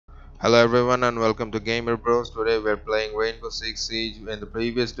Hello everyone and welcome to Gamer Bros. Today we're playing Rainbow Six Siege. In the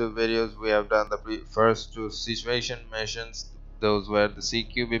previous two videos we have done the first two situation missions. Those were the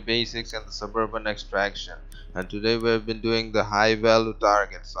CQB basics and the suburban extraction. And today we have been doing the high value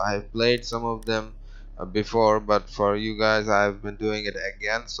targets. I have played some of them before, but for you guys I have been doing it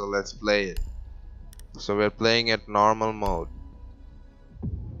again, so let's play it. So we're playing at normal mode.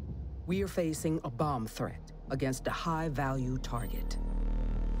 We are facing a bomb threat against a high value target.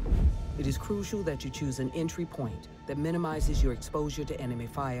 It is crucial that you choose an entry point that minimizes your exposure to enemy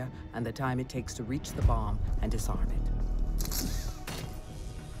fire and the time it takes to reach the bomb and disarm it.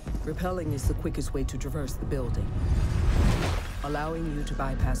 Repelling is the quickest way to traverse the building, allowing you to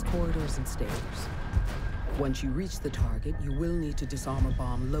bypass corridors and stairs. Once you reach the target, you will need to disarm a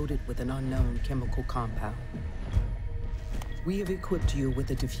bomb loaded with an unknown chemical compound. We have equipped you with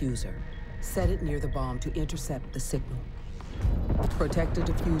a diffuser. Set it near the bomb to intercept the signal. Protect the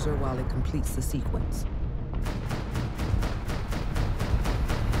diffuser while it completes the sequence.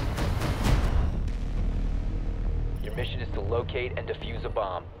 Your mission is to locate and defuse a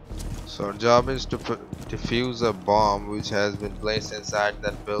bomb. So our job is to defuse a bomb which has been placed inside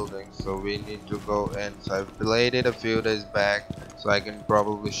that building, so we need to go in. So I've played it a few days back, so I can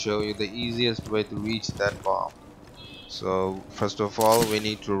probably show you the easiest way to reach that bomb. So first of all we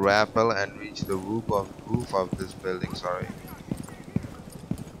need to rappel and reach the roof of this building.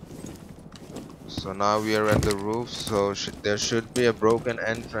 So now we are at the roof, so there should be a broken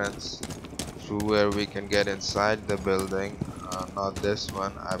entrance through where we can get inside the building. Not this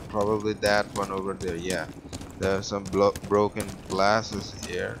one, probably that one over there. Yeah, there are some broken glasses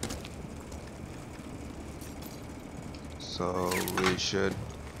here, so we should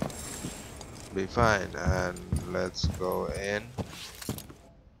be fine. And let's go in.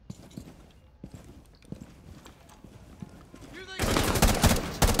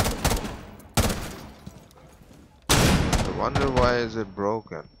 I wonder why is it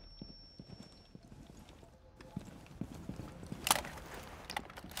broken.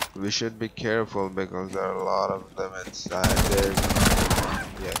 We should be careful because there are a lot of them inside there.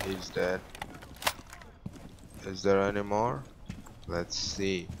 Yeah, he's dead. Is there any more? Let's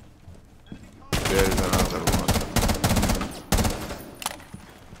see. There's another one.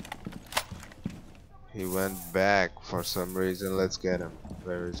 He went back for some reason. Let's get him.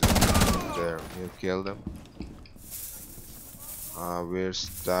 Where is he? There. We've killed him. We're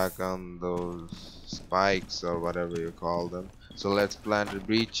stuck on those spikes or whatever you call them. So let's plant a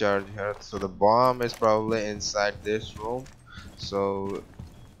breach charge here. So the bomb is probably inside this room, so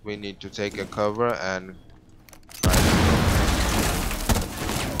we need to take a cover and try to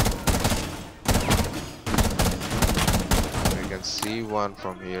we can see one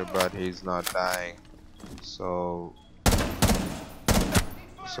from here, but he's not dying. So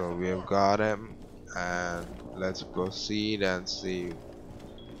we have got him, and let's proceed and see.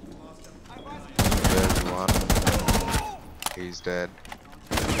 There's one. He's dead.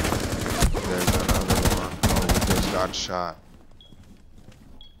 There's another one. Oh, we just got shot.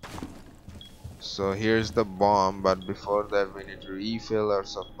 So here's the bomb, but before that we need to refill our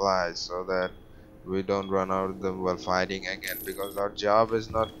supplies so that we don't run out of them while fighting again, because our job is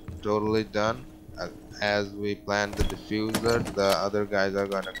not totally done. As we plant the diffuser, the other guys are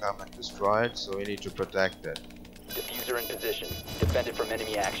gonna come and destroy it, so we need to protect it. Diffuser in position. Defend it from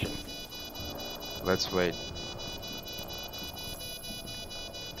enemy action. Let's wait.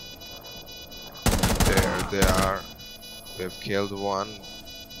 There they are. We've killed one.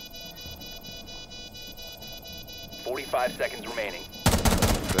 45 seconds remaining.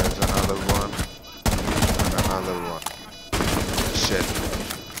 There's another one. And another one. Shit.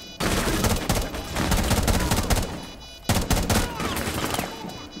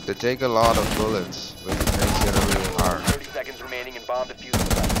 They take a lot of bullets, which makes it really hard. 30 seconds remaining in bomb diffuser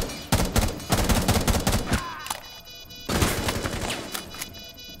site.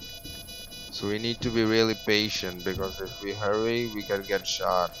 So we need to be really patient, because if we hurry we can get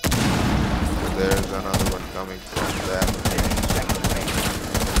shot. And there's another one coming from that. 15 seconds remaining.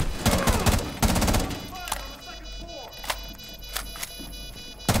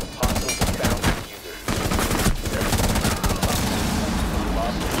 Hostiles have found diffuser.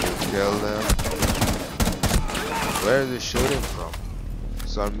 Kill them. Where is he shooting from?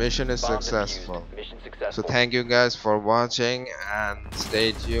 So our mission is Bomb successful. defused. Mission So successful. thank you guys for watching, and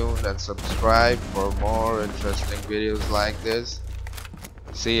stay tuned and subscribe for more interesting videos like this.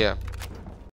 See ya.